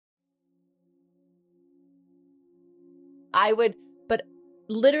I would, but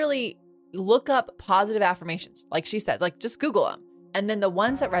literally look up positive affirmations. Like she said, like just Google them. And then the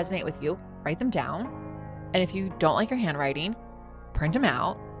ones that resonate with you, write them down. And if you don't like your handwriting, print them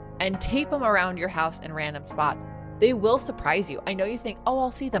out and tape them around your house in random spots. They will surprise you. I know you think, oh,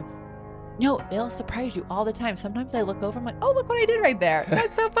 I'll see them. No, they'll surprise you all the time. Sometimes I look over, I'm like, oh, look what I did right there.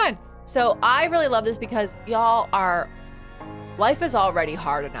 That's so fun. So I really love this because life is already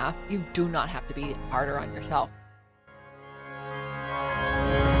hard enough. You do not have to be harder on yourself.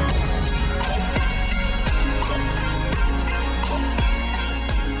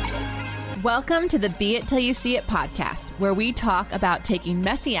 Welcome to the Be It Till You See It podcast, where we talk about taking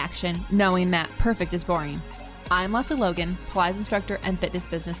messy action, knowing that perfect is boring. I'm Leslie Logan, Pilates instructor and fitness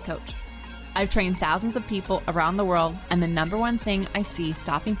business coach. I've trained thousands of people around the world, and the number one thing I see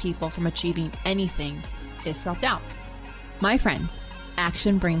stopping people from achieving anything is self-doubt. My friends,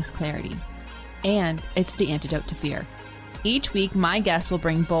 action brings clarity, and it's the antidote to fear. Each week, my guests will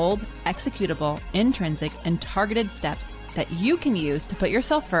bring bold, executable, intrinsic, and targeted steps that you can use to put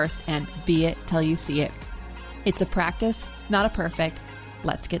yourself first and be it till you see it. It's a practice, not a perfect.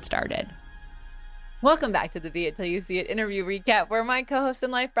 Let's get started. Welcome back to the Be It Till You See It interview recap, where my co-host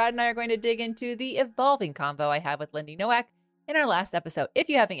in life, Brad, and I are going to dig into the evolving convo I had with Lindy Nowak in our last episode. If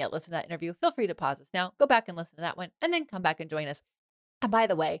you haven't yet listened to that interview, feel free to pause this now, go back and listen to that one, and then come back and join us. And by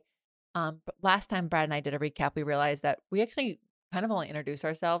the way, last time Brad and I did a recap, we realized that we actually kind of only introduce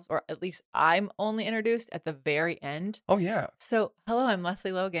ourselves, or at least I'm only introduced at the very end. Oh, yeah. So, hello, I'm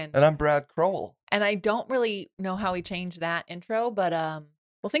Leslie Logan. And I'm Brad Crowell. And I don't really know how we change that intro, but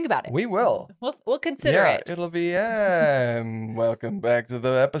we'll think about it. We will. We'll consider it. It'll be, welcome back to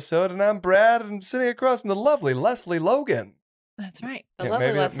the episode. And I'm Brad, and I'm sitting across from the lovely Leslie Logan. That's right.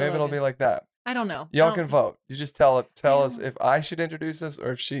 Maybe it'll be like that. I don't know. Y'all can vote. You just tell us if I should introduce us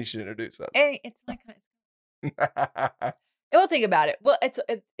or if she should introduce us. Hey, it's my kind. We'll think about it. Well, it's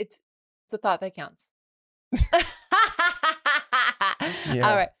a thought that counts. Yeah.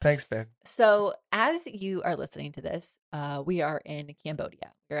 All right. Thanks, babe. So as you are listening to this, we are in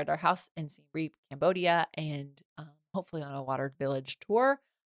Cambodia. We're at our house in Siem Reap, Cambodia, and hopefully on a Water Village tour.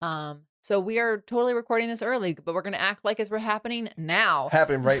 So we are totally recording this early, but we're going to act like it's happening now.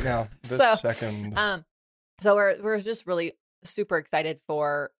 Happening right now, this second. So we're just really super excited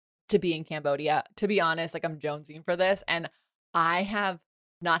to be in Cambodia. To be honest, like I'm jonesing for this, and I have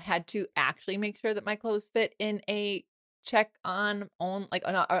not had to actually make sure that my clothes fit in a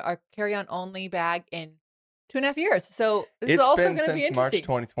a carry-on only bag in 2.5 years. So this is also going to be interesting. March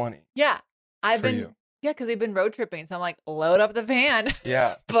 2020. Yeah, because we've been road tripping. So I'm like, load up the van.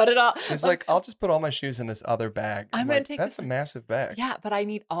 Yeah, put it all. She's like, I'll just put all my shoes in this other bag. I'm gonna take. That's a massive bag. Yeah, but I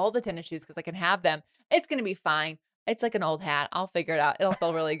need all the tennis shoes because I can have them. It's gonna be fine. It's like an old hat. I'll figure it out. It'll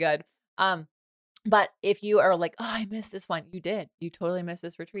feel really good. But if you are like, oh, I missed this one, you did. You totally missed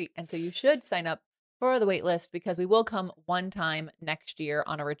this retreat. And so you should sign up for the wait list because we will come one time next year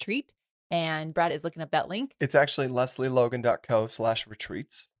on a retreat. And Brad is looking up that link. It's actually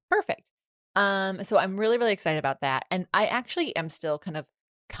leslielogan.co/retreats. Perfect. So I'm really, really excited about that. And I actually am still kind of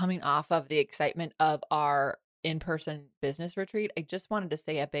coming off of the excitement of our in-person business retreat. I just wanted to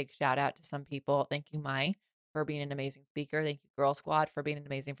say a big shout out to some people. Thank you, Mai, for being an amazing speaker. Thank you, Girl Squad, for being an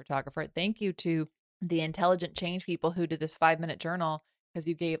amazing photographer. Thank you to the Intelligent Change people who did this 5-minute journal, because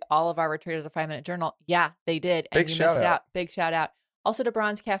you gave all of our retreaters a 5-minute journal. Yeah, they did. And you missed out. Big shout out. Also to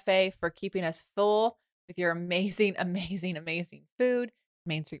Bronze Cafe for keeping us full with your amazing, amazing, amazing food.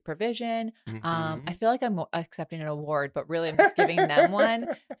 Main Street Provision. Mm-hmm. I feel like I'm accepting an award, but really I'm just giving them one,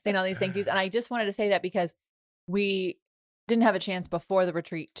 saying all these thank yous. And I just wanted to say that because we didn't have a chance before the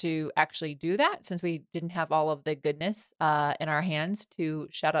retreat to actually do that, since we didn't have all of the goodness in our hands to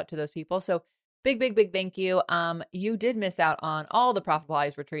shout out to those people. So big, big, big thank you. You did miss out on all the Profitable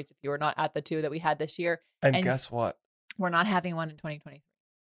Eyes retreats if you were not at the 2 that we had this year. And guess what? We're not having one in 2023.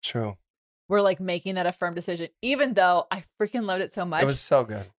 True. We're like making that a firm decision, even though I freaking loved it so much. It was so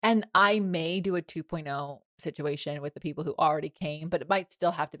good. And I may do a 2.0 situation with the people who already came, but it might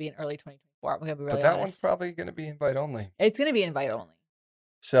still have to be in early 2024. I'm going to be really honest. But that one's probably going to be invite only. It's going to be invite only.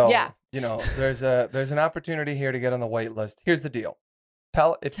 So, yeah. There's an opportunity here to get on the wait list. Here's the deal.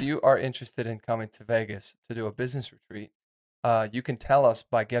 If you are interested in coming to Vegas to do a business retreat, you can tell us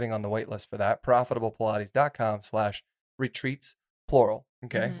by getting on the wait list for that. profitablepilates.com/retreats, plural.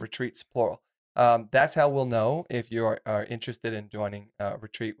 Okay. Mm-hmm. Retreats, plural. That's how we'll know if you are interested in joining a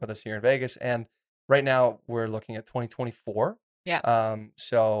retreat with us here in Vegas. And right now we're looking at 2024. Yeah.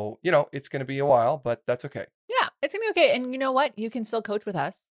 So, it's going to be a while, but that's okay. Yeah, it's going to be okay. And you know what? You can still coach with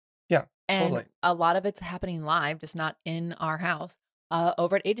us. Yeah, and totally. A lot of it's happening live, just not in our house,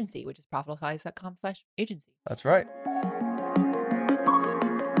 over at Agency, which is profitablepilates.com/agency. That's right.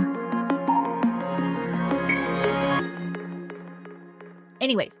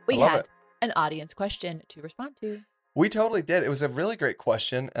 Anyways, I we love had it. an audience question to respond to. We totally did. It was a really great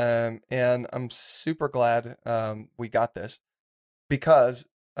question. And I'm super glad we got this because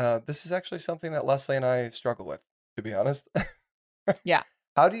this is actually something that Leslie and I struggle with, to be honest. Yeah.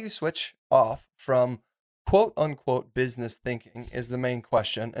 How do you switch off from quote unquote business thinking is the main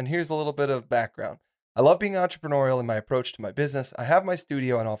question. And here's a little bit of background. I love being entrepreneurial in my approach to my business. I have my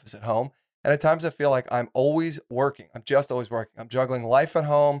studio and office at home. And at times I feel like I'm always working. I'm just always working. I'm juggling life at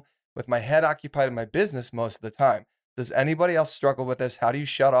home with my head occupied in my business most of the time. Does anybody else struggle with this? How do you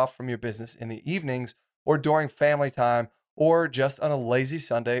shut off from your business in the evenings or during family time or just on a lazy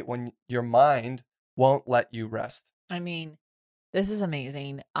Sunday when your mind won't let you rest? I mean, this is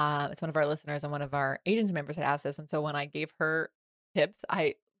amazing. It's one of our listeners and one of our agency members had asked us. And so when I gave her tips,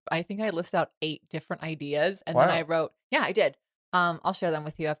 I think I listed out 8 different ideas. And then I Wow. wrote, yeah, I did. I'll share them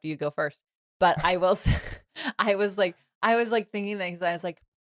with you after you go first. But I will I was like thinking things. I was like,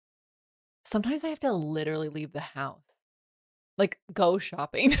 sometimes I have to literally leave the house, like go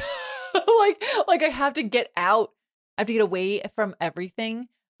shopping. like I have to get out. I have to get away from everything.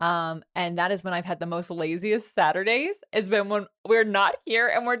 And that is when I've had the most laziest Saturdays. It's been when we're not here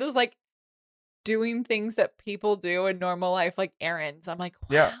and we're just like doing things that people do in normal life, like errands. I'm like,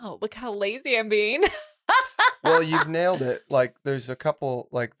 Yeah. wow, look how lazy I'm being. Well, you've nailed it. Like there's a couple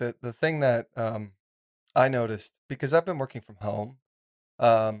like the thing that I noticed because I've been working from home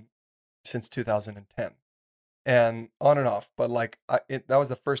um since 2010 and on and off, but like that was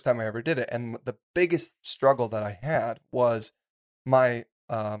the first time I ever did it and the biggest struggle that I had was my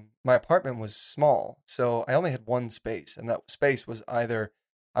apartment was small. So I only had one space and that space was either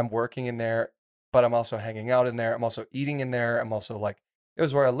I'm working in there, but I'm also hanging out in there. I'm also eating in there. I'm also like it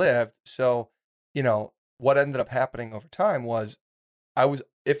was where I lived. So, you know, what ended up happening over time was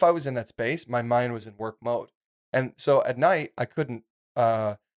if I was in that space, my mind was in work mode. And so at night I couldn't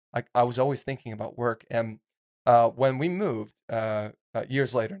I was always thinking about work. And when we moved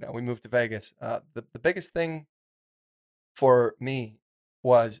years later now, we moved to Vegas. The biggest thing for me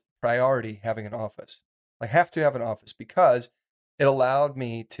was priority having an office. I have to have an office because it allowed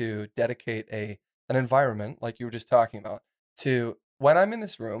me to dedicate an environment like you were just talking about to when I'm in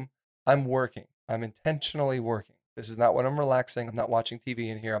this room, I'm working. I'm intentionally working. This is not when I'm relaxing. I'm not watching TV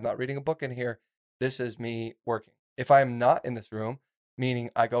in here. I'm not reading a book in here. This is me working. If I'm not in this room, meaning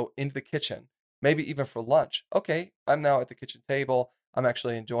I go into the kitchen, maybe even for lunch. Okay, I'm now at the kitchen table. I'm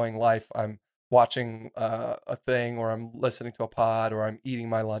actually enjoying life. I'm watching a thing or I'm listening to a pod or I'm eating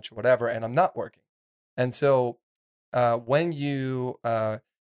my lunch or whatever, and I'm not working. And so uh, when you uh,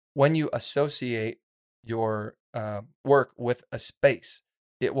 when you associate your work with a space,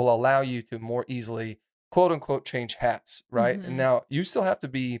 it will allow you to more easily quote unquote change hats, right? And Hmm. now you still have to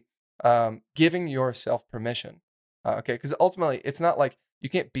be giving yourself permission, okay? Because ultimately, it's not like you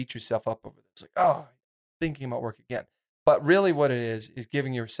can't beat yourself up over this, like oh, thinking about work again. But really, what it is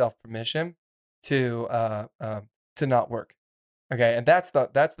giving yourself permission to uh, um, to not work. Okay, and that's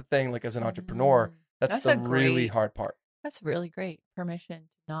the thing. Like as an entrepreneur, Mm. that's That's the a really great, hard part. that's really great. Permission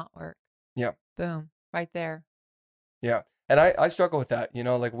to not work. Yeah, Boom. Right there. yeah. And I struggle with that. You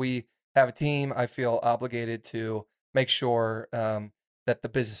know, like we have a team. I feel obligated to make sure that the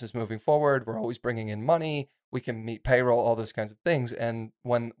business is moving forward. We're always bringing in money. We can meet payroll, all those kinds of things. And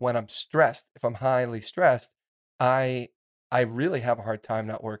when I'm stressed, if I'm highly stressed, I I really have a hard time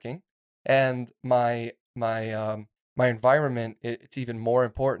not working. And my environment it's even more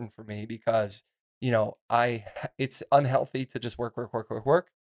important for me because you know it's unhealthy to just work work work work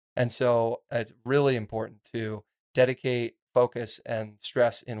work. And so it's really important to dedicate focus and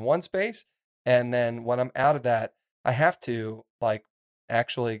stress in one space. And then when I'm out of that, I have to like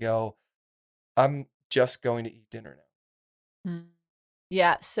actually go, I'm just going to eat dinner Mm.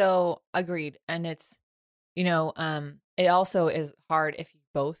 Yeah. So agreed. And it also is hard if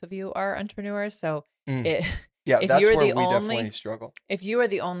both of you are entrepreneurs. So now. it, Yeah, if that's you're where the we definitely only, struggle. if you are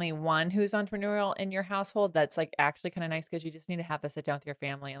the only one who's entrepreneurial in your household, that's like actually kind of nice because you just need to have to sit down with your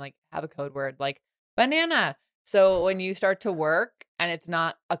family and like have a code word like banana. So when you start to work and it's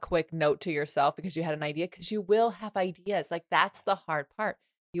not a quick note to yourself because you had an idea, because you will have ideas. Like that's the hard part.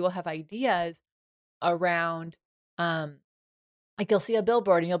 You will have ideas around, um, like you'll see a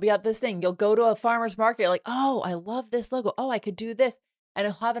billboard and you'll be at this thing. You'll go to a farmer's market. You're like, oh, I love this logo. Oh, I could do this. And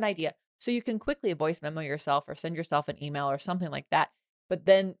you'll have an idea. So you can quickly voice memo yourself or send yourself an email or something like that. But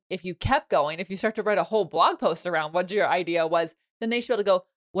then if you kept going, if you start to write a whole blog post around what your idea was, then they should be able to go,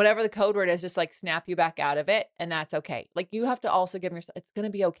 whatever the code word is, just like snap you back out of it. And that's okay. Like you have to also give yourself, it's going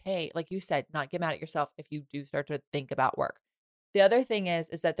to be okay. Like you said, not get mad at yourself if you do start to think about work. The other thing is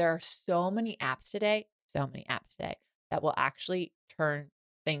that there are so many apps today that will actually turn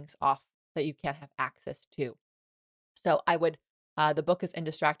things off that you can't have access to. So I would, the book is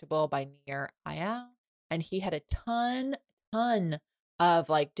Indistractable by Nir Eyal, and he had a ton of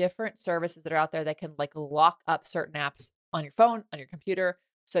like different services that are out there that can like lock up certain apps on your phone, on your computer.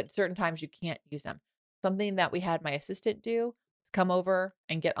 So at certain times you can't use them. Something that we had my assistant do is come over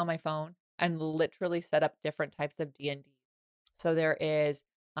and get on my phone and literally set up different types of D&D. So there is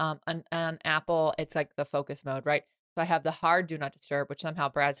on Apple, it's like the focus mode, right? So I have the hard do not disturb, which somehow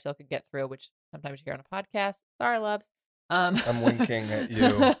Brad still could get through, which sometimes you hear on a podcast. Sorry, loves. I'm winking at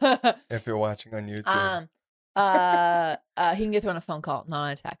you if you're watching on YouTube. He can get through on a phone call, not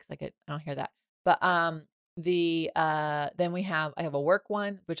on a text. Like I don't hear that. But then I have a work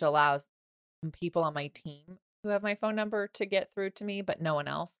one, which allows people on my team who have my phone number to get through to me, but no one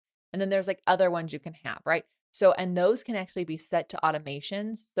else. And then there's like other ones you can have, right? So, and those can actually be set to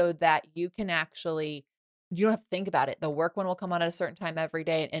automations so that you don't have to think about it. The work one will come on at a certain time every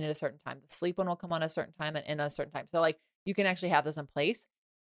day and end at a certain time. The sleep one will come on at a certain time and end at a certain time. So like you can actually have those in place.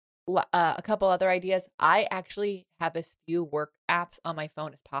 A couple other ideas. I actually have as few work apps on my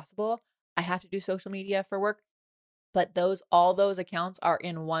phone as possible. I have to do social media for work, but all those accounts are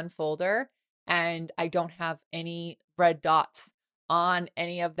in one folder and I don't have any red dots on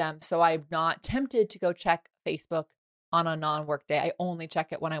any of them. So I'm not tempted to go check Facebook on a non-work day. I only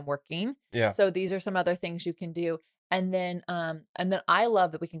check it when I'm working. Yeah. So these are some other things you can do. And then I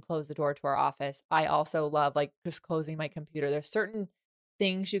love that we can close the door to our office. I also love like just closing my computer. There's certain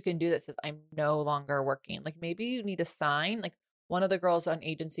things you can do that says I'm no longer working. Like maybe you need a sign. Like one of the girls on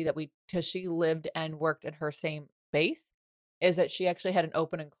agency because she lived and worked in her same space, is that she actually had an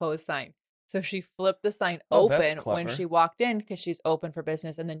open and close sign. So she flipped the sign open when she walked in because she's open for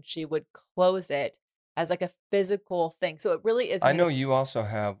business, and then she would close it as like a physical thing. So it really is. I know you also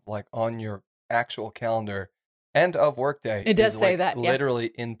have like on your actual calendar end of workday. It does is, say like, that. literally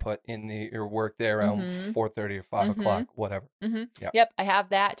input in your work day around 4:30 or 5 o'clock, whatever. Yeah. Yep. I have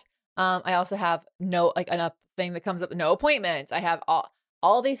that. I also have a thing that comes up, no appointments. I have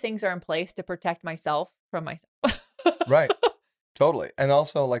all these things are in place to protect myself from myself. Right. Totally. And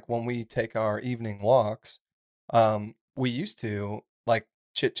also like when we take our evening walks, we used to like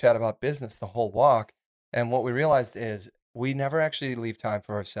chit chat about business the whole walk. And what we realized is we never actually leave time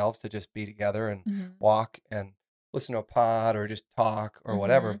for ourselves to just be together and walk and listen to a pod or just talk or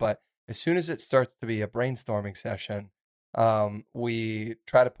whatever. But as soon as it starts to be a brainstorming session, we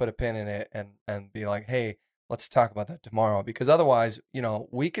try to put a pin in it and be like, hey, let's talk about that tomorrow. Because otherwise,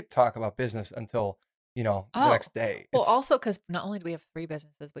 we could talk about business until, the next day. Well, also because not only do we have 3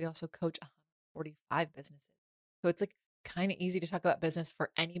 businesses, we also coach 145 businesses. So it's like kind of easy to talk about business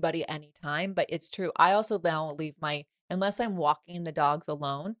for anybody anytime, but it's true. I also now leave unless I'm walking the dogs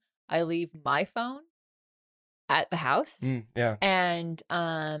alone, I leave my phone at the house. Yeah. And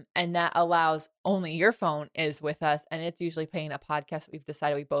that allows only your phone is with us. And it's usually playing a podcast that we've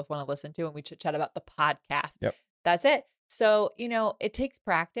decided we both want to listen to. And we chit chat about the podcast. Yep. That's it. So, it takes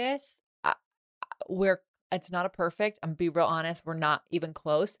practice. It's not a perfect, I'm be real honest, we're not even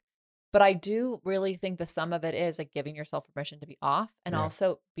close. But I do really think the sum of it is like giving yourself permission to be off and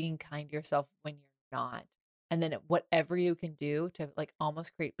also being kind to yourself when you're not. And then whatever you can do to like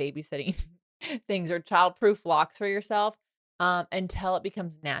almost create babysitting things or childproof locks for yourself until it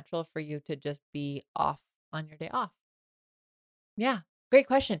becomes natural for you to just be off on your day off. Yeah. Great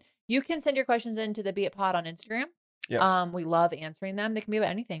question. You can send your questions into the Be It Pod on Instagram. Yes. We love answering them. They can be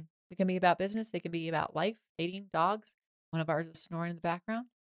about anything. They can be about business. They can be about life, dating, dogs. One of ours is snoring in the background.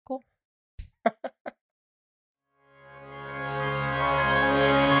 Cool.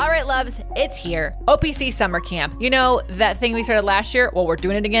 All right, loves, it's here. OPC Summer Camp. You know, that thing we started last year? Well, we're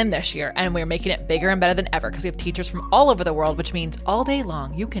doing it again this year, and we're making it bigger and better than ever because we have teachers from all over the world, which means all day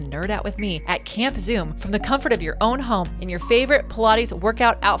long you can nerd out with me at Camp Zoom from the comfort of your own home in your favorite Pilates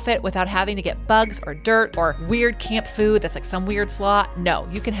workout outfit without having to get bugs or dirt or weird camp food that's like some weird slaw. No,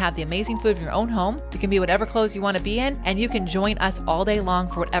 you can have the amazing food from your own home. You can be whatever clothes you want to be in, and you can join us all day long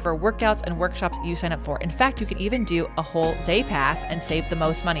for whatever workouts and workshops you sign up for. In fact, you can even do a whole day pass and save the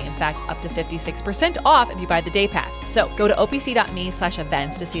most money. In fact, up to 56% off if you buy the day pass. So go to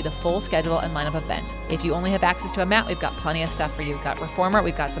opc.me/events to see the full schedule and lineup of events. If you only have access to a mat, we've got plenty of stuff for you. We've got Reformer.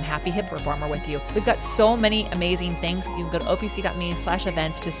 We've got some Happy Hip Reformer with you. We've got so many amazing things. You can go to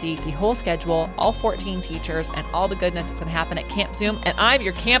opc.me/events to see the whole schedule, all 14 teachers, and all the goodness that's going to happen at Camp Zoom. And I'm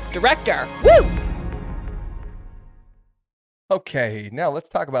your camp director. Woo! Okay, now let's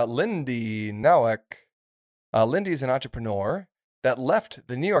talk about Lindy Nowak. Lindy is an entrepreneur that left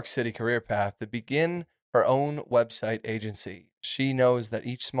the New York City career path to begin her own website agency. She knows that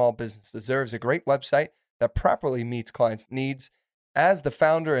each small business deserves a great website that properly meets clients' needs As the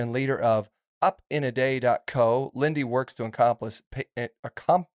founder and leader of UpInADay.co, Lindy works to encompass.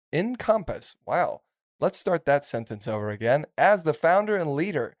 Wow. Let's start that sentence over again. As the founder and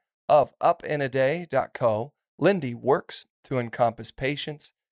leader of UpInADay.co, Lindy works to encompass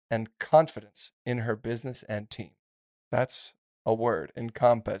patience and confidence in her business and team. That's a word,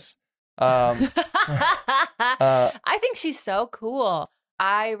 encompass. I think she's so cool.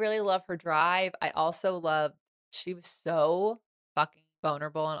 I really love her drive. I also love she was so fucking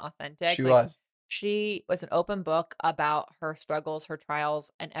vulnerable and authentic. She Like was. she was an open book about her struggles, her trials,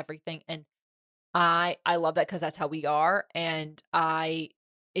 and everything. And I love that because that's how we are. And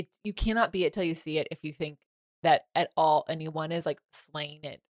you cannot be it till you see it if you think that at all anyone is like slaying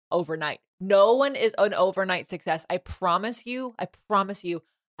it overnight. No one is an overnight success. I promise you. I promise you.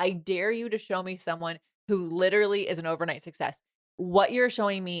 I dare you to show me someone who literally is an overnight success. What you're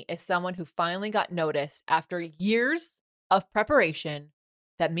showing me is someone who finally got noticed after years of preparation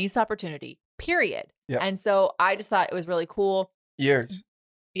that meets opportunity, period. Yep. And so I just thought it was really cool. Years.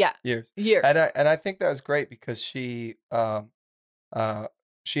 Yeah. Years. Years. And I think that was great because she had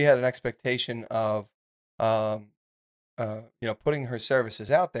an expectation of putting her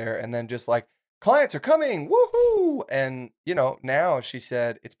services out there and then just like clients are coming, woohoo. And now she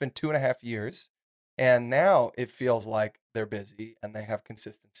said it's been 2.5 years and now it feels like they're busy and they have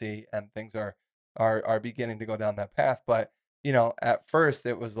consistency and things are beginning to go down that path. But at first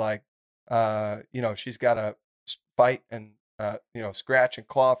it was like she's got to fight and scratch and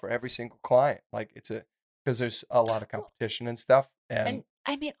claw for every single client. Like because there's a lot of competition and stuff. And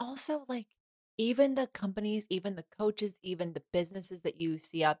I mean, also like even the companies, even the coaches, even the businesses that you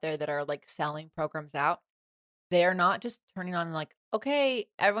see out there that are like selling programs out, they're not just turning on like, okay,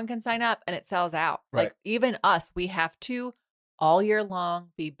 everyone can sign up and it sells out. Right. Like even us, we have to all year long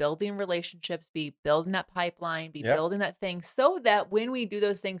be building relationships, be building that pipeline, be building that thing so that when we do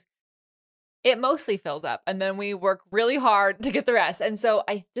those things, it mostly fills up and then we work really hard to get the rest. And so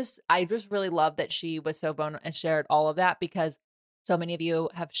I just really love that she was so vulnerable and shared all of that because so many of you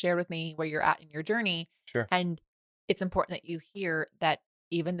have shared with me where you're at in your journey. Sure. And it's important that you hear that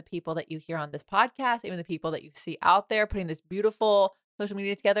even the people that you hear on this podcast, even the people that you see out there putting this beautiful social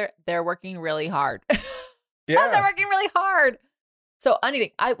media together, they're working really hard. Yeah. They're working really hard. So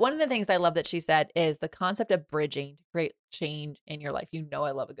anyway, one of the things I love that she said is the concept of bridging to create change in your life.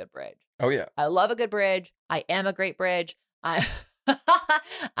 I love a good bridge. Oh yeah. I love a good bridge. I am a great bridge. That's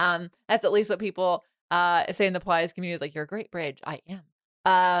at least what people say in the Pilates community is like, you're a great bridge. I am.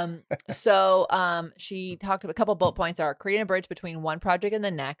 She talked about a couple bullet points are creating a bridge between one project and the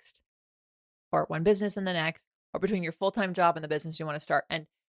next, or one business and the next, or between your full-time job and the business you want to start. And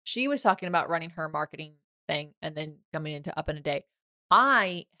she was talking about running her marketing thing and then coming into Up in a Day.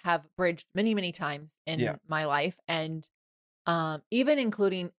 I have bridged many, many times in my life. And even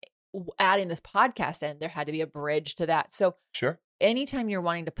including adding this podcast in, there had to be a bridge to that. So sure. Anytime you're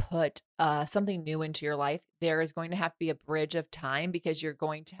wanting to put something new into your life, there is going to have to be a bridge of time because you're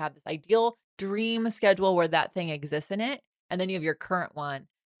going to have this ideal dream schedule where that thing exists in it. And then you have your current one.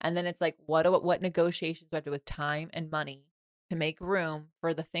 And then it's like, what negotiations do I have to do with time and money to make room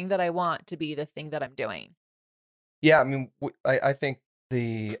for the thing that I want to be the thing that I'm doing? Yeah. I mean, I think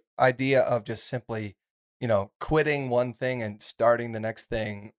the idea of just simply, quitting one thing and starting the next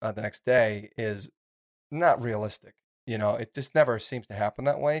thing the next day is not realistic. It just never seems to happen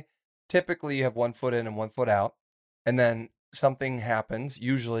that way. Typically, you have one foot in and one foot out, and then something happens.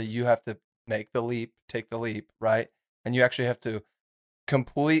 Usually, you have to take the leap, right? And you actually have to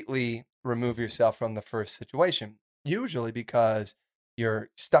completely remove yourself from the first situation, usually because you're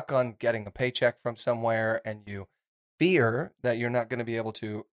stuck on getting a paycheck from somewhere and you fear that you're not going to be able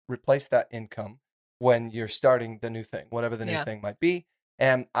to replace that income when you're starting the new thing, whatever the new thing might be.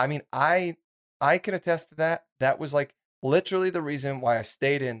 And I mean, I can attest to that. That was like literally the reason why I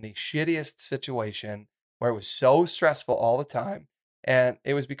stayed in the shittiest situation where it was so stressful all the time. And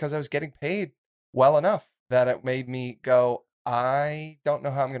it was because I was getting paid well enough that it made me go, I don't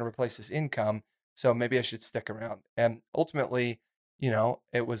know how I'm going to replace this income. So maybe I should stick around. And ultimately,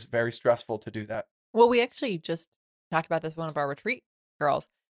 it was very stressful to do that. Well, we actually just talked about this with one of our retreat girls.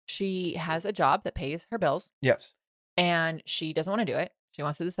 She has a job that pays her bills. Yes. And she doesn't want to do it. She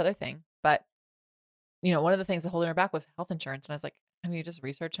wants to do this other thing. But, one of the things that holding her back was health insurance. And I was like, have you just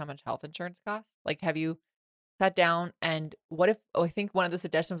researched how much health insurance costs? Like, have you sat down and what if, I think one of the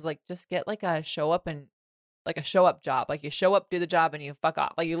suggestions was like, just get like a show up job. Like you show up, do the job and you fuck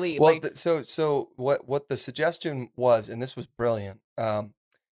off. Like you leave. Well, so what the suggestion was, and this was brilliant. I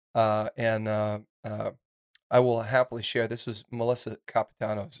will happily share. This was Melissa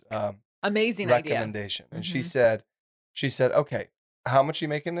Capitano's amazing recommendation. idea. And she said, okay, how much you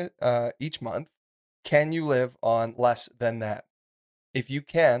make in each month. Can you live on less than that? If you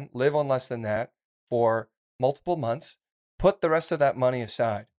can live on less than that for multiple months, put the rest of that money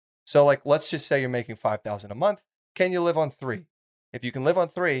aside. So like let's just say you're making 5,000 a month. Can you live on 3? If you can live on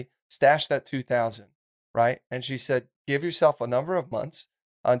 3, stash that 2,000, right? And she said, give yourself a number of months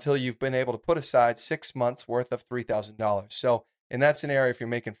until you've been able to put aside 6 months worth of $3,000. So in that scenario, if you're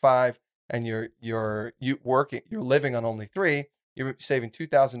making 5 and you're living on only 3, you're saving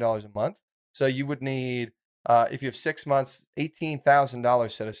 $2,000 a month. So you would need if you have 6 months,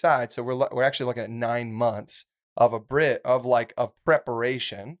 $18,000 set aside. So we're actually looking at 9 months of of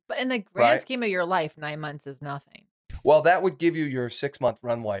preparation. But in the grand right? scheme of your life, 9 months is nothing. Well, that would give you your 6-month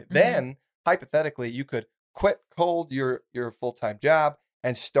runway. Mm-hmm. Then hypothetically, you could quit cold your full-time job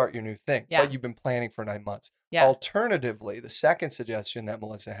and start your new thing. Yeah. But you've been planning for 9 months. Yeah. Alternatively, the second suggestion that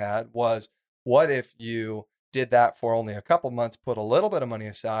Melissa had was, what if you did that for only a couple months, put a little bit of money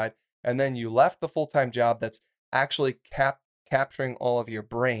aside, and then you left the full-time job that's actually capturing all of your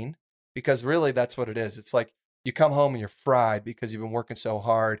brain, because really that's what it is. It's like you come home and you're fried because you've been working so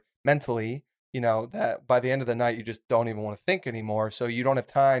hard mentally, that by the end of the night, you just don't even want to think anymore. So you don't have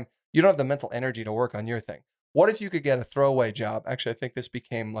time. You don't have the mental energy to work on your thing. What if you could get a throwaway job? Actually, I think this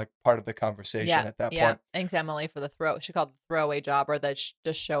became like part of the conversation at that point. Thanks, Emily, for she called it the throwaway job, or the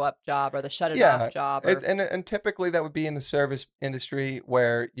just show up job, or the shut it off job. And typically that would be in the service industry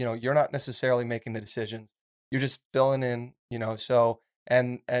where, you're not necessarily making the decisions. You're just filling in, so,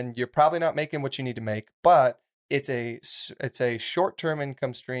 and you're probably not making what you need to make, but it's a short-term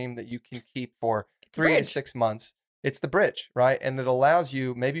income stream that you can keep for 3 to 6 months. It's the bridge, right? And it allows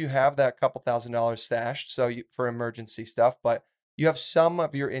you, maybe you have that couple $1,000s stashed for emergency stuff, but you have some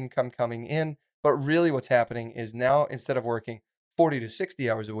of your income coming in. But really what's happening is now, instead of working 40 to 60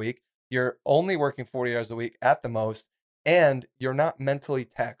 hours a week, you're only working 40 hours a week at the most, and you're not mentally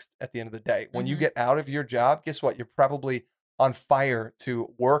taxed at the end of the day. When you get out of your job, guess what? You're probably on fire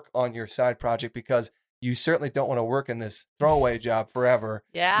to work on your side project, because you certainly don't want to work in this throwaway job forever.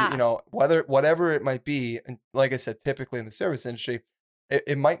 Yeah. Whatever it might be. And like I said, typically in the service industry,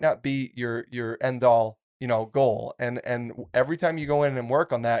 it might not be your end all, goal. And every time you go in and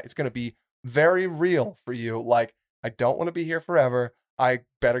work on that, it's going to be very real for you. Like, I don't want to be here forever. I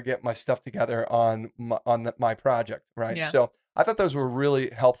better get my stuff together on my project. Right. Yeah. So I thought those were really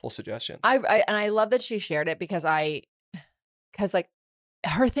helpful suggestions. I love that she shared it, because like,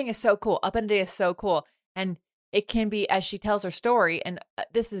 her thing is so cool. Up and Day is so cool. And it can be, as she tells her story, and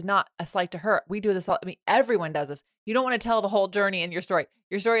this is not a slight to her. We do this all. I mean, everyone does this. You don't want to tell the whole journey in your story.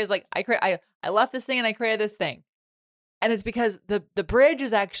 Your story is like, I left this thing and I created this thing. And it's because the bridge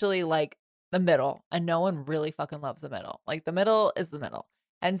is actually like the middle, and no one really fucking loves the middle. Like, the middle is the middle.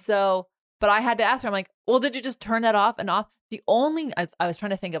 And so, but I had to ask her, I'm like, well, did you just turn that off and off? I was trying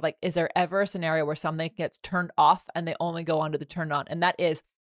to think of, like, is there ever a scenario where something gets turned off and they only go on to the turned on? And that is,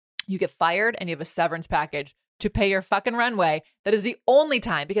 you get fired and you have a severance package to pay your fucking runway. That is the only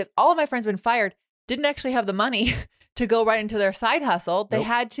time, because all of my friends who have been fired didn't actually have the money to go right into their side hustle. They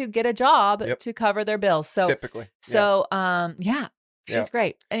had to get a job to cover their bills. So typically. She's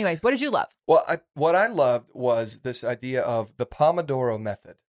great. Anyways, what did you love? Well, what I loved was this idea of the Pomodoro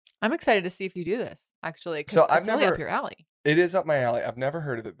method. I'm excited to see if you do this, actually, because it's really up your alley. It is up my alley. I've never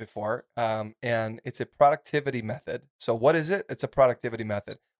heard of it before. And it's a productivity method. So what is it? It's a productivity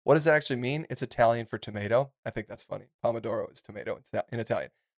method. What does that actually mean? It's Italian for tomato. I think that's funny. Pomodoro is tomato in Italian.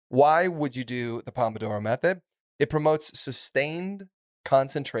 Why would you do the Pomodoro method? It promotes sustained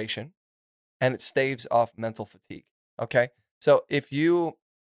concentration, and it staves off mental fatigue. Okay. So if you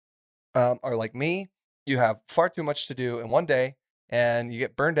are like me, you have far too much to do in one day, and you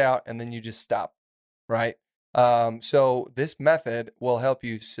get burned out, and then you just stop, right? So this method will help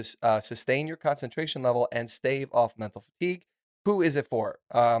you sustain your concentration level and stave off mental fatigue. Who is it for?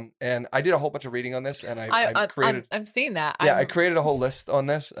 And I did a whole bunch of reading on this, and I created. I'm seeing that. Yeah, I created a whole list on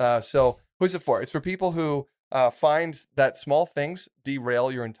this. So who's it for? It's for people who find that small things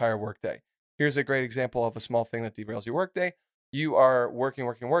derail your entire workday. Here's a great example of a small thing that derails your workday. You are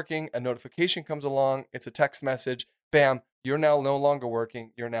working. A notification comes along. It's a text message. Bam, you're now no longer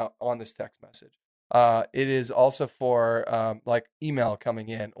working. You're now on this text message. It is also for like email coming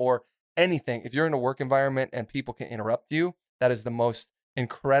in or anything. If you're in a work environment and people can interrupt you, that is the most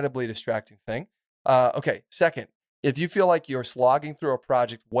incredibly distracting thing. Okay, second, if you feel like you're slogging through a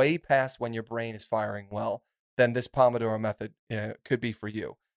project way past when your brain is firing well, then this Pomodoro method could be for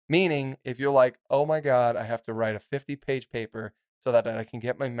you. Meaning, if you're like, oh my God, I have to write a 50-page paper so that I can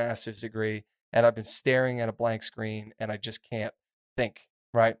get my master's degree, and I've been staring at a blank screen and I just can't think,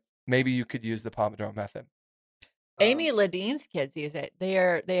 right? Maybe you could use the Pomodoro method. Amy Ladine's kids use it. They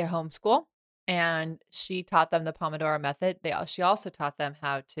are homeschool, and she taught them the Pomodoro method. She also taught them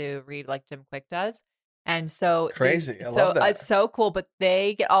how to read like Jim Quick does. And so Crazy. I love that. It's so cool, but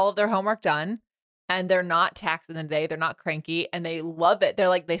they get all of their homework done and they're not taxed in the day. They're not cranky and they love it. They're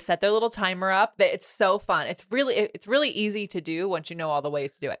like, they set their little timer up. It's so fun. It's really easy to do once you know all the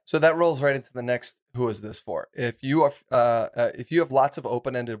ways to do it. So that rolls right into the next, who is this for? If you have lots of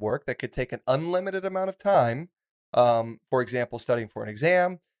open-ended work that could take an unlimited amount of time, for example, studying for an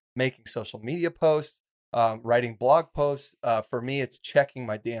exam, making social media posts, writing blog posts. For me, it's checking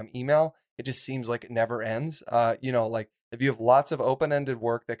my damn email. It just seems like it never ends. Like if you have lots of open-ended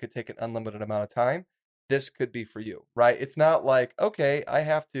work that could take an unlimited amount of time, this could be for you, right? It's not like, okay, I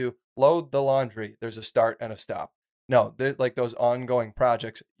have to load the laundry. There's a start and a stop. No, there's like those ongoing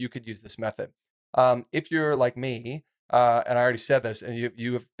projects, you could use this method. If you're like me, and I already said this, and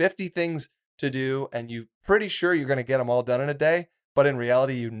you have 50 things to do, and you're pretty sure you're going to get them all done in a day, but in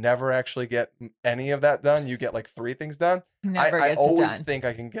reality, you never actually get any of that done. You get like 3 things done. I always think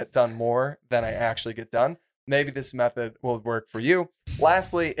I can get done more than I actually get done. Maybe this method will work for you.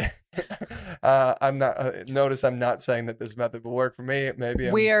 Lastly, notice I'm not saying that this method will work for me. Maybe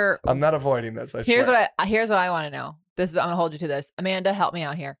I'm not avoiding this. Here's what I want to know. I'm going to hold you to this. Amanda, help me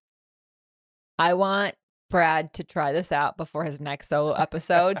out here. I want Brad to try this out before his next solo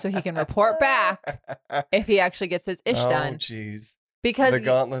episode so he can report back if he actually gets his ish done. Oh, jeez. Because the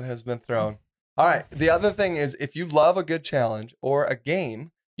gauntlet has been thrown. All right. The other thing is, if you love a good challenge or a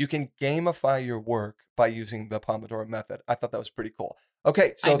game, you can gamify your work by using the Pomodoro method. I thought that was pretty cool.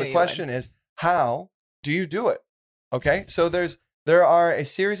 Okay. So the question is, how do you do it? Okay. So there are a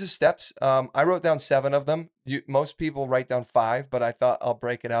series of steps. I wrote down 7 of them. Most people write down 5, but I thought I'll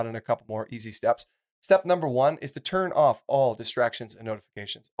break it out in a couple more easy steps. Step number 1 is to turn off all distractions and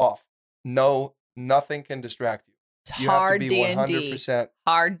notifications. Off. No, nothing can distract you. You have to be 100%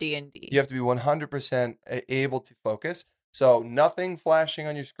 hard D&D. You have to be 100% able to focus. So nothing flashing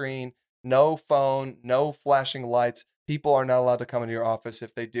on your screen, no phone, no flashing lights. People are not allowed to come into your office.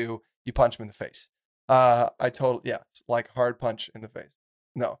 If they do, you punch them in the face. It's like hard punch in the face.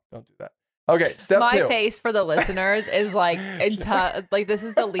 No, don't do that. Okay, step 2. My face for the listeners is like, like this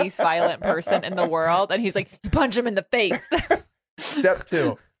is the least violent person in the world, and he's like, you punch him in the face. Step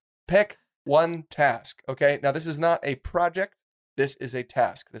 2, pick one task. Okay, now this is not a project. This is a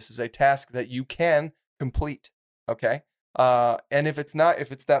task. This is a task that you can complete. Okay, and if it's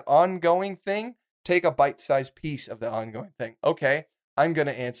that ongoing thing, take a bite-sized piece of that ongoing thing. Okay, I'm going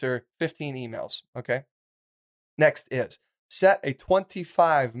to answer 15 emails. Okay, next is set a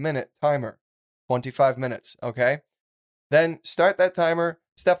 25-minute timer. 25 minutes. Okay, then start that timer.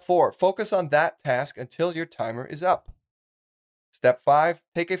 Step 4, focus on that task until your timer is up. Step 5,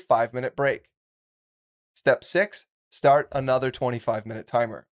 take a 5-minute break. Step 6, start another 25-minute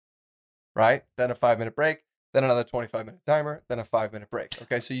timer, right? Then a 5-minute break, then another 25-minute timer, then a 5-minute break.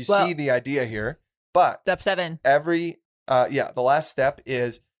 Okay, so you see the idea here, but step 7, the last step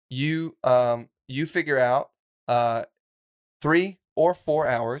is you figure out 3 or 4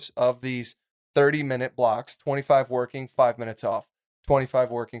 hours of these 30-minute blocks, 25 working, 5 minutes off,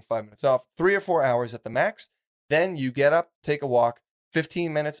 25 working, 5 minutes off, 3 or 4 hours at the max. Then you get up, take a walk,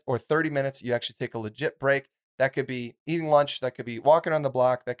 15 minutes or 30 minutes. You actually take a legit break. That could be eating lunch. That could be walking on the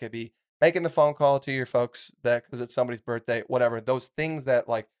block. That could be making the phone call to your folks because it's somebody's birthday, whatever. Those things that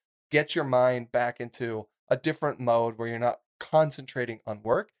like get your mind back into a different mode where you're not concentrating on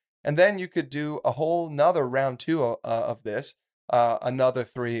work. And then you could do a whole nother round 2 of this, another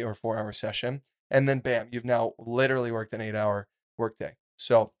 3 or 4 hour session. And then bam, you've now literally worked an 8-hour workday.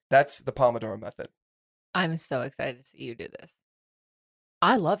 So that's the Pomodoro method. I'm so excited to see you do this.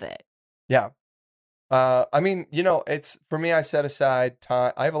 I love it. Yeah. I mean, it's for me, I set aside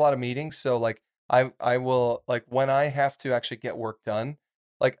time. I have a lot of meetings. So like I will like when I have to actually get work done,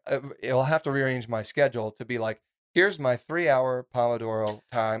 like it'll have to rearrange my schedule to be like, here's my 3-hour Pomodoro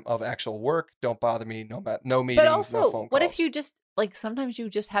time of actual work. Don't bother me. No meetings, but also, no phone calls. What if you just like, sometimes you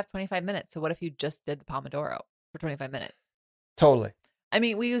just have 25 minutes. So what if you just did the Pomodoro for 25 minutes? Totally. I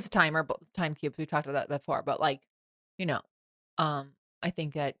mean, we use a timer, time cubes. We talked about that before, but like, I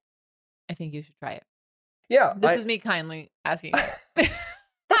think you should try it. Yeah. This is me kindly asking.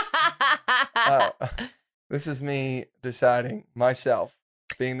 This is me deciding myself,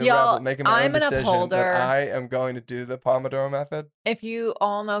 being the rebel, making my own decision that I am going to do the Pomodoro method. If you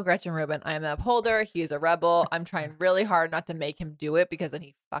all know Gretchen Rubin, I am an upholder. He's a rebel. I'm trying really hard not to make him do it because then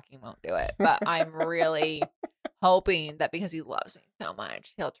he fucking won't do it. But I'm really hoping that because he loves me so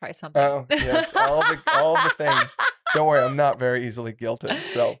much, he'll try something. Oh, yes. All the things. Don't worry, I'm not very easily guilted.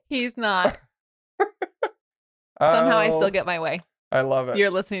 So he's not. Somehow I still Oh, get my way. I love it. You're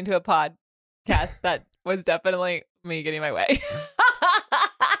listening to a podcast that was definitely me getting my way.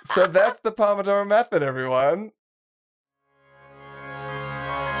 So that's the Pomodoro method, everyone.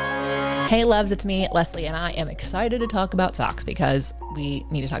 Hey loves, it's me, Leslie, and I am excited to talk about socks because we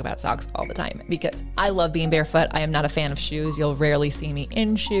need to talk about socks all the time because I love being barefoot. I am not a fan of shoes. You'll rarely see me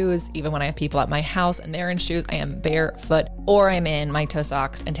in shoes. Even when I have people at my house and they're in shoes, I am barefoot or I'm in my toe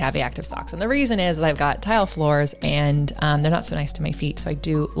socks and Tavi Active socks. And the reason is that I've got tile floors and they're not so nice to my feet. So I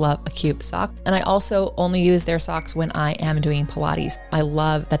do love a cute sock. And I also only use their socks when I am doing Pilates. I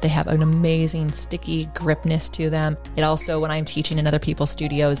love that they have an amazing sticky gripness to them. It also, when I'm teaching in other people's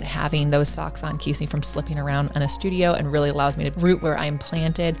studios, having those socks on keeps me from slipping around in a studio and really allows me to root where I'm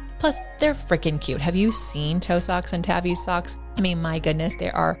planted. Plus, they're freaking cute. Have you seen toe socks and Tavi's socks? I mean, my goodness,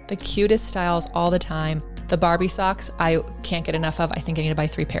 they are the cutest styles all the time. The Barbie socks, I can't get enough of. I think I need to buy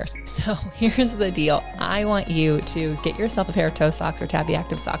 3 pairs. So here's the deal. I want you to get yourself a pair of toe socks or Tavi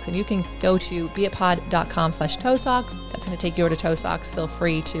Active socks, and you can go to beitpod.com/toe socks. That's going to take you over to toe socks. Feel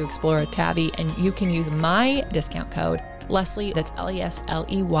free to explore Tavi, and you can use my discount code Leslie, that's Lesley,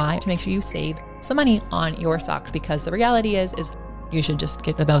 to make sure you save some money on your socks, because the reality is you should just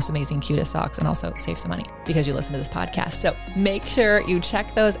get the most amazing, cutest socks and also save some money because you listen to this podcast. So make sure you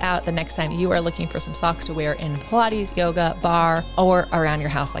check those out the next time you are looking for some socks to wear in Pilates, yoga, bar, or around your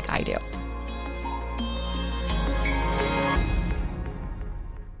house like I do.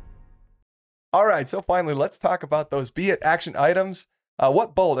 All right, so finally, let's talk about those Be It action items.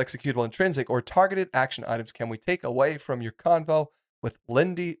 What bold, executable, intrinsic, or targeted action items can we take away from your convo with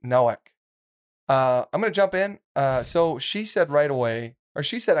Lindy Noack? I'm going to jump in. So she said right away, or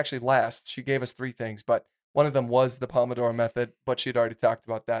she said actually last, she gave us 3 things, but one of them was the Pomodoro method, but she'd already talked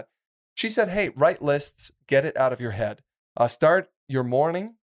about that. She said, hey, write lists, get it out of your head. Start your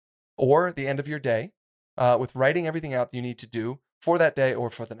morning or the end of your day with writing everything out that you need to do for that day or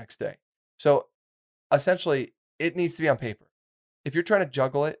for the next day. So essentially, it needs to be on paper. If you're trying to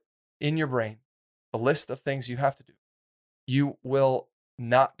juggle it in your brain, the list of things you have to do, you will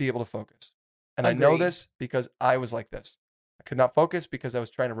not be able to focus. And I know Agreed. this because I was like this. I could not focus because I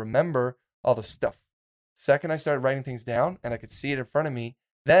was trying to remember all the stuff. Second, I started writing things down and I could see it in front of me.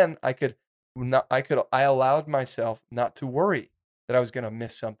 Then I allowed myself not to worry that I was going to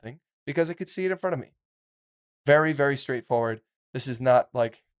miss something because I could see it in front of me. Very, very straightforward. This is not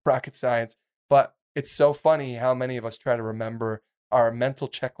like rocket science, but it's so funny how many of us try to remember our mental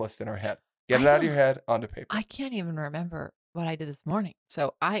checklist in our head. Get it out of your head onto paper. I can't even remember what I did this morning.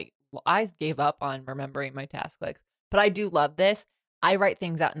 So I gave up on remembering my task list, but I do love this. I write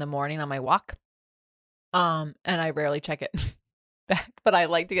things out in the morning on my walk. And I rarely check it back, but I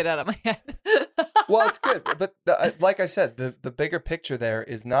like to get it out of my head. Well, it's good. But like I said, the bigger picture there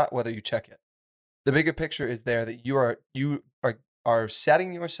is not whether you check it. The bigger picture is there that you are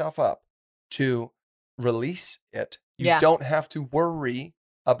setting yourself up to release it. You don't have to worry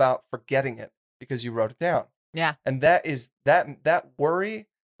about forgetting it because you wrote it down. Yeah. And that is that worry,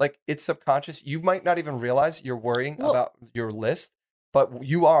 like it's subconscious. You might not even realize you're worrying about your list, but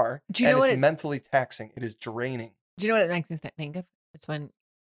you are. Do you know what it's mentally taxing. It is draining. Do you know what it makes me think of? It's when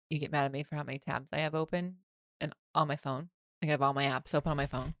you get mad at me for how many tabs I have open and on my phone. Like I have all my apps open on my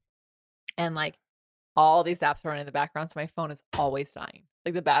phone. And like all these apps are running in the background, so my phone is always dying.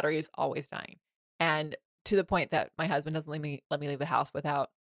 Like the battery is always dying. And to the point that my husband doesn't let me leave the house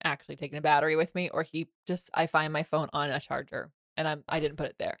without actually taking a battery with me, or I find my phone on a charger and I didn't put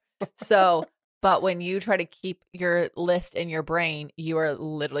it there. So, but when you try to keep your list in your brain, you are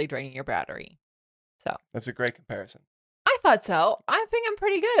literally draining your battery. So That's a great comparison. I thought so. I think I'm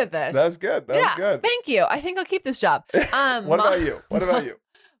pretty good at this. That was good. That was good. Thank you. I think I'll keep this job. What about you? What about you?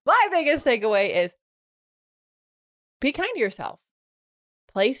 My biggest takeaway is be kind to yourself.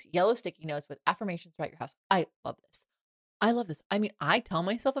 Place yellow sticky notes with affirmations throughout your house. I love this. I love this. I mean, I tell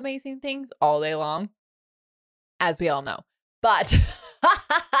myself amazing things all day long, as we all know. But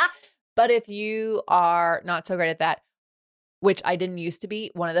if you are not so great at that, which I didn't used to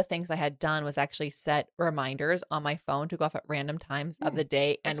be, one of the things I had done was actually set reminders on my phone to go off at random times of the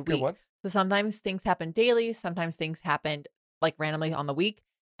day and That's a good week. one. So sometimes things happen daily, sometimes things happened like randomly on the week,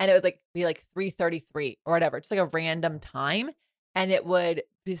 and it would be like 3:33 or whatever, just like a random time, and it would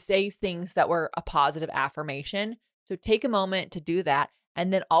say things that were a positive affirmation. So take a moment to do that,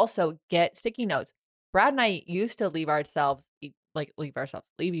 and then also get sticky notes. Brad and I used to leave each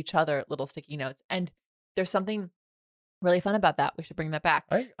other little sticky notes, and there's something really fun about that. We should bring that back.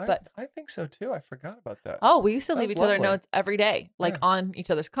 I think so too. I forgot about that. Oh, we used to leave That's each other lovely. notes every day, like on each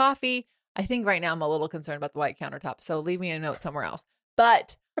other's coffee. I think right now I'm a little concerned about the white countertop, so leave me a note somewhere else.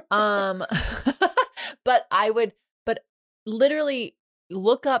 But But literally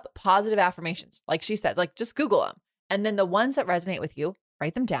look up positive affirmations. Like she said, like just Google them. And then the ones that resonate with you,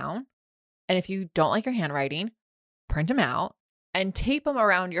 write them down. And if you don't like your handwriting, print them out and tape them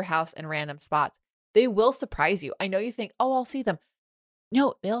around your house in random spots. They will surprise you. I know you think, oh, I'll see them.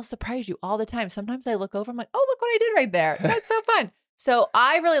 No, they'll surprise you all the time. Sometimes I look over, I'm like, oh, look what I did right there. That's so fun. So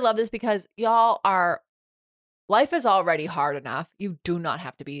I really love this because life is already hard enough. You do not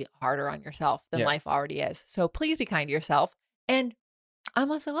have to be harder on yourself than life already is. So please be kind to yourself. And I'm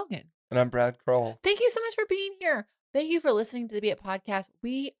Leslie Logan. And I'm Brad Crowell. Thank you so much for being here. Thank you for listening to the Be It podcast.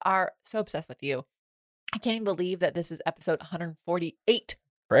 We are so obsessed with you. I can't even believe that this is episode 148.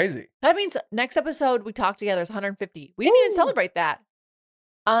 Crazy. That means next episode we talk together is 150. We didn't even celebrate that.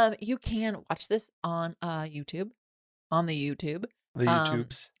 You can watch this on YouTube. On the YouTube. The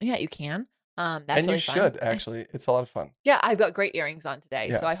YouTubes. Yeah, you can. That's and really you fun. should, actually. It's a lot of fun. Yeah, I've got great earrings on today,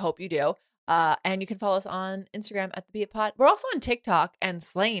 Yeah. so I hope you do. And you can follow us on Instagram at the Be It Pod. We're also on TikTok and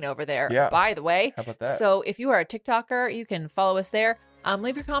slaying over there, by the way. How about that? So if you are a TikToker, you can follow us there.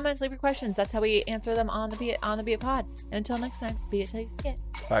 Leave your comments, leave your questions. That's how we answer them on the Be It Pod. And until next time, be it till you see it.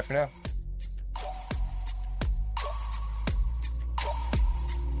 Bye for now.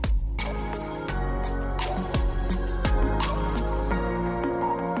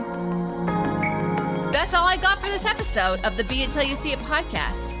 That's all I got for this episode of the Be It Till You See It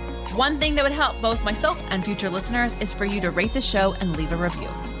podcast. One thing that would help both myself and future listeners is for you to rate the show and leave a review.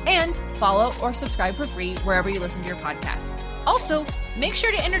 And follow or subscribe for free wherever you listen to your podcast. Also, make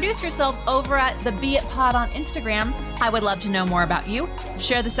sure to introduce yourself over at the Be It Pod on Instagram. I would love to know more about you.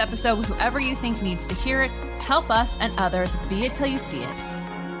 Share this episode with whoever you think needs to hear it. Help us and others be it till you see it.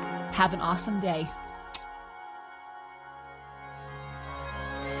 Have an awesome day.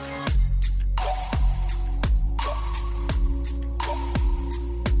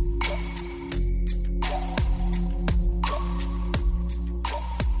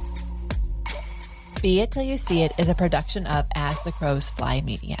 Be It Till You See It is a production of As the Crows Fly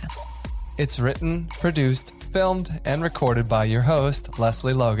Media. It's written, produced, filmed, and recorded by your host,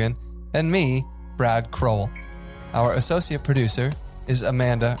 Leslie Logan, and me, Brad Crowell. Our associate producer is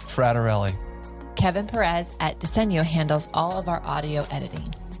Amanda Fraterelli. Kevin Perez at Disenyo handles all of our audio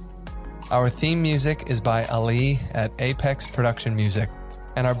editing. Our theme music is by Ali at Apex Production Music,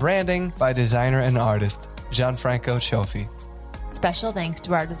 and our branding by designer and artist Gianfranco Cioffi. Special thanks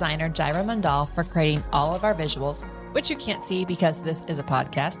to our designer, Jaira Mandal, for creating all of our visuals, which you can't see because this is a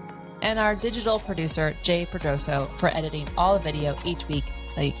podcast, and our digital producer, Jay Pedroso, for editing all the video each week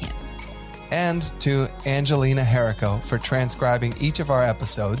so you can. And to Angelina Herrico for transcribing each of our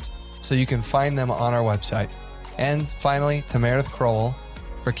episodes so you can find them on our website. And finally, to Meredith Crowell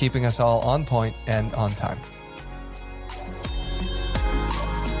for keeping us all on point and on time.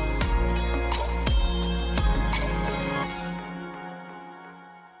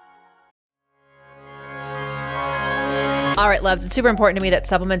 All right, loves, it's super important to me that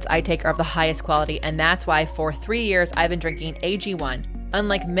supplements I take are of the highest quality, and that's why for 3 years I've been drinking AG1.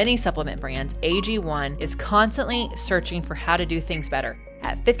 Unlike many supplement brands, AG1 is constantly searching for how to do things better.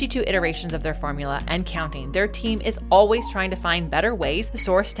 At 52 iterations of their formula and counting, their team is always trying to find better ways to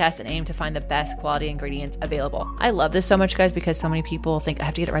source, test, and aim to find the best quality ingredients available. I love this so much, guys, because so many people think I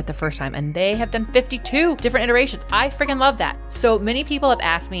have to get it right the first time, and they have done 52 different iterations. I freaking love that. So many people have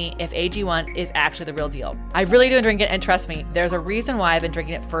asked me if AG1 is actually the real deal. I really do drink it, and trust me, there's a reason why I've been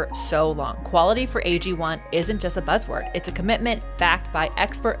drinking it for so long. Quality for AG1 isn't just a buzzword. It's a commitment backed by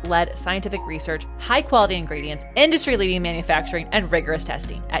expert-led scientific research, high-quality ingredients, industry-leading manufacturing, and rigorous testing.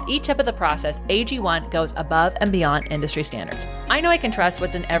 At each step of the process, AG1 goes above and beyond industry standards. I know I can trust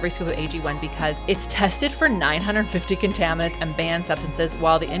what's in every scoop of AG1 because it's tested for 950 contaminants and banned substances,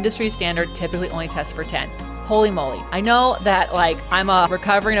 while the industry standard typically only tests for 10. Holy moly. I know that I'm a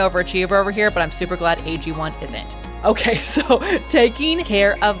recovering overachiever over here, but I'm super glad AG1 isn't. Okay, so taking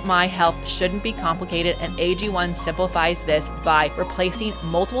care of my health shouldn't be complicated, and AG1 simplifies this by replacing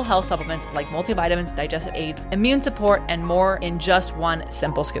multiple health supplements like multivitamins, digestive aids, immune support, and more in just one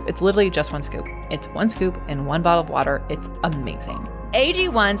simple scoop. It's literally just one scoop. It's one scoop in one bottle of water. It's amazing.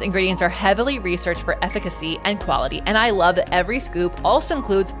 AG1's ingredients are heavily researched for efficacy and quality, and I love that every scoop also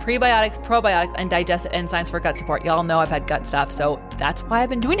includes prebiotics, probiotics, and digestive enzymes for gut support. Y'all know I've had gut stuff, so that's why I've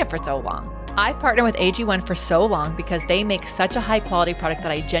been doing it for so long. I've partnered with AG1 for so long because they make such a high quality product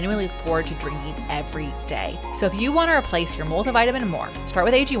that I genuinely look forward to drinking every day. So if you want to replace your multivitamin and more, start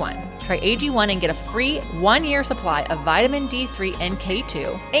with AG1. Try AG1 and get a free 1-year supply of vitamin D3 and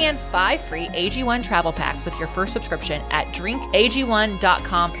K2 and 5 free AG1 travel packs with your first subscription at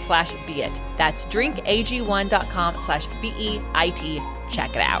drinkag1.com/beit. That's drinkag1.com/BEIT.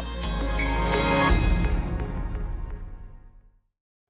 Check it out.